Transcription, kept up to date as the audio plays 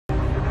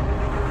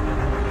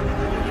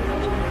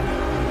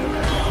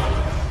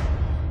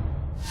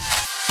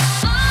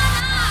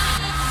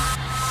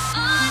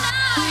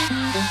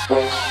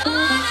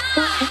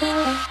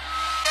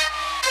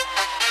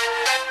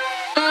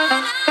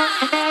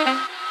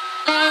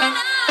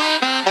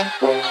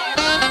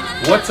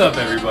What's up,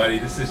 everybody?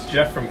 This is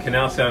Jeff from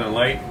Canal Sound and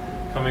Light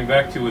coming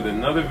back to you with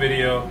another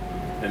video,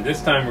 and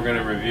this time we're going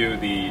to review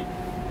the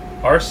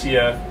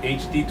RCF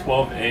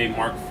HD-12A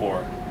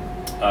Mk4.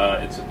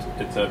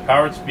 It's a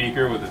powered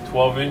speaker with a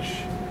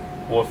 12-inch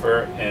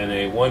woofer and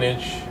a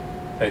 1-inch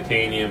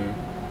titanium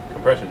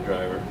compression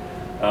driver.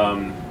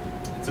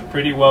 It's a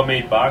pretty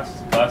well-made box.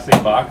 It's a Class A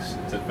box.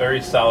 It's a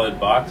very solid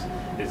box.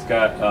 It's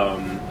got a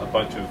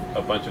bunch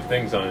of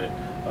things on it.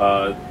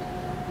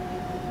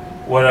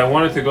 What I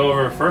wanted to go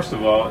over first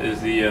of all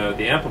is the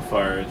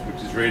amplifier,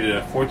 which is rated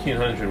at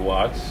 1400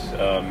 watts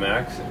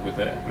max with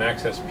a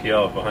max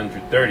SPL of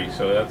 130.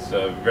 So that's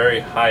a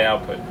very high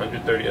output.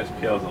 130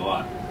 SPL is a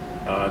lot.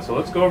 So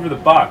let's go over the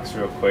box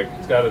real quick.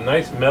 It's got a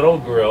nice metal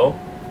grill,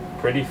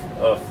 pretty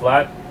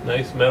flat,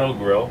 nice metal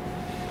grill.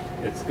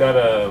 It's got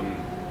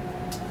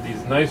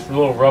these nice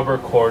little rubber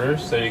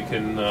corners, so you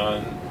can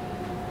lay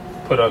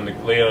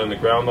it on the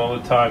ground all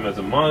the time as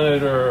a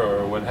monitor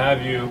or what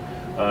have you.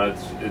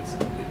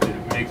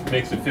 It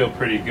makes it feel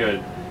pretty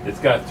good. It's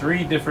got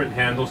 3 different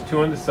handles,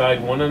 2 on the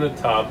side, 1 on the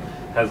top.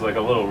 Has like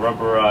a little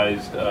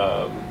rubberized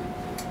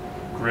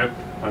grip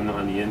on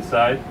the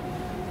inside.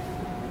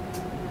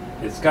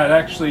 It's got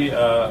actually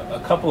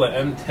a couple of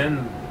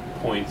M10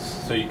 points,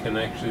 so you can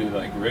actually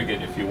like rig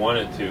it if you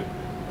wanted to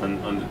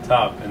on the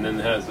top, and then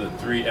it has a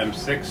 3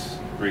 M6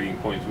 rigging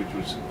points, which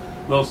was a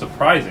little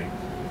surprising.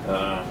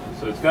 So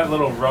it's got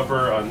little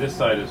rubber on this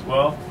side as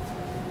well.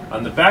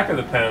 On the back of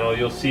the panel,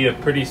 you'll see a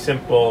pretty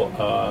simple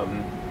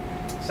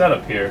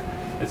setup here.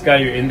 It's got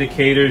your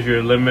indicators,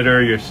 your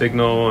limiter, your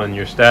signal, and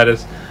your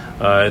status.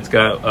 It's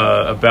got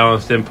a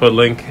balanced input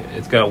link.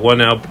 It's got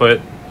 1 output.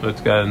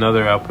 It's got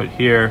another output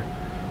here.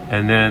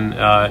 And then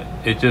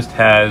it just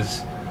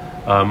has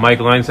mic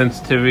line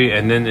sensitivity,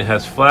 and then it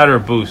has flatter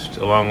boost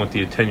along with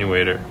the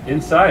attenuator.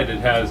 Inside it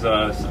has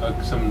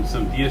some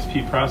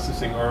DSP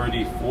processing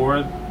already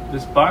for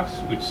this box,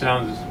 which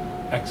sounds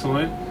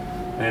excellent.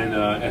 And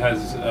it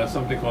has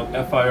something called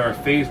FIR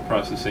phase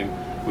processing,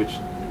 which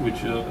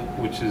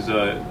is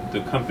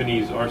the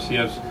company's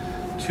RCF's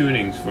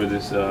tunings for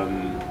this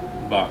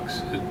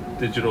box,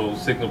 digital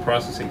signal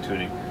processing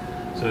tuning.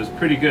 So it's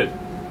pretty good.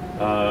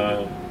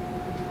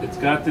 It's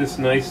got this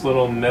nice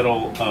little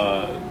metal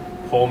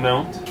pole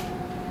mount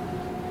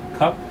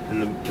cup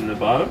in the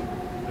bottom,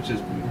 which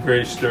is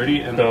very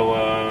sturdy. And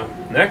so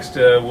next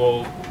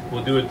we'll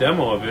do a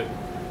demo of it.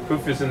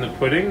 Proof is in the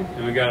pudding,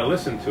 and we gotta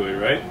listen to it,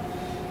 right?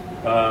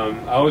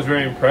 I was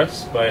very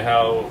impressed by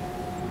how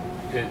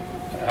it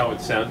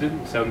sounded.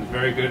 It sounds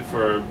very good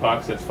for a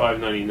box that's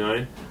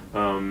 $5.99.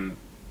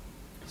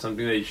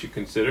 Something that you should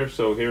consider.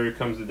 So here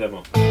comes the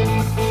demo.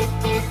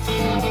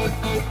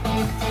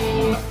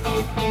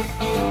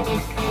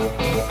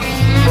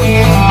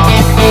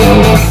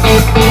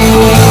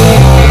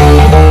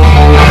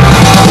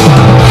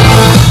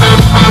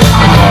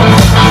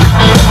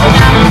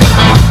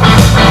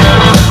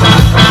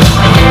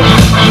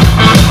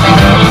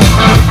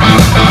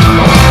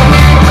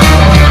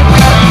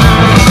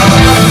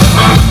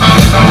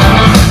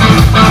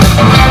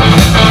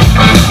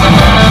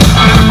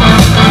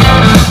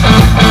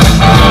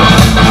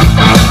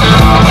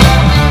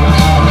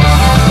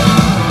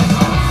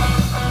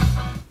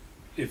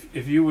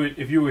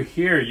 If you were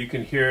here, you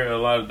can hear a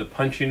lot of the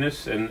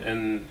punchiness,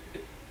 and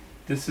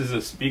this is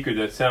a speaker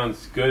that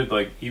sounds good,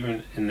 like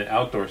even in the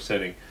outdoor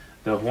setting.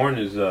 The horn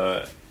is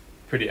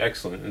pretty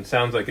excellent, and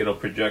sounds like it'll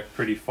project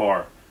pretty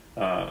far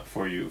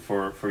for you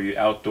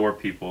outdoor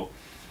people.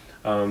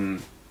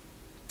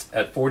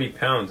 At 40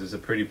 pounds is a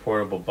pretty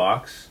portable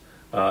box.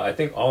 I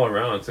think all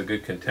around it's a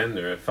good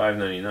contender. At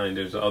 $5.99,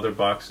 there's other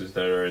boxes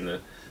that are in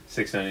the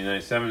 $6.99,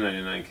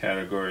 $7.99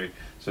 category.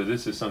 So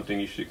this is something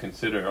you should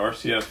consider.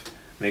 RCF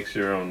makes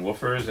their own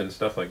woofers and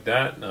stuff like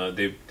that.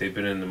 They've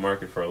been in the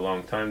market for a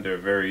long time. They're a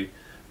very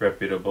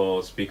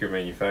reputable speaker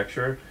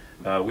manufacturer.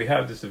 We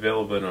have this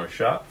available in our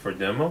shop for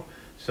demo.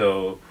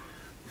 So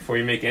before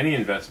you make any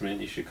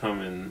investment, you should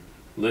come and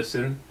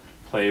listen,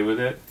 play with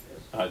it,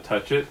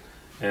 touch it,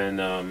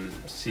 and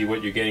see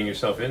what you're getting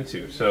yourself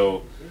into.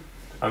 So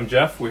I'm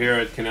Jeff. We're here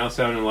at Canal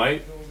Sound and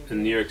Light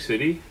in New York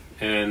City,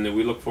 and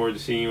we look forward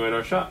to seeing you at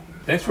our shop.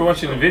 Thanks for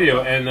watching the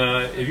video, and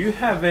if you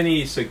have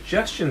any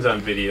suggestions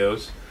on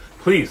videos,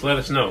 please let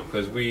us know,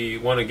 because we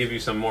want to give you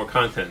some more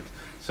content.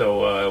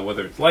 So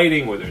whether it's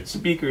lighting, whether it's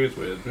speakers,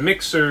 whether it's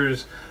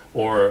mixers,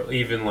 or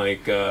even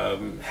like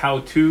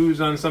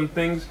how-tos on some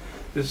things,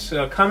 just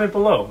comment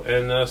below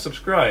and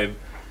subscribe.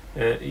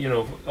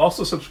 And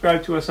also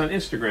subscribe to us on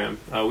Instagram.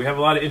 We have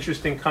a lot of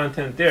interesting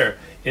content there,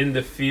 in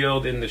the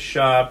field, in the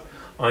shop,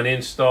 on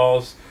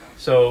installs.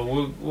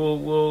 So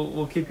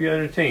we'll keep you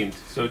entertained.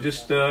 So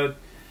just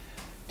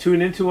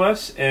tune into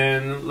us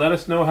and let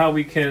us know how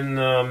we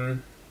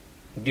can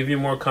give you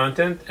more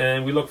content,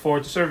 and we look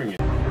forward to serving you.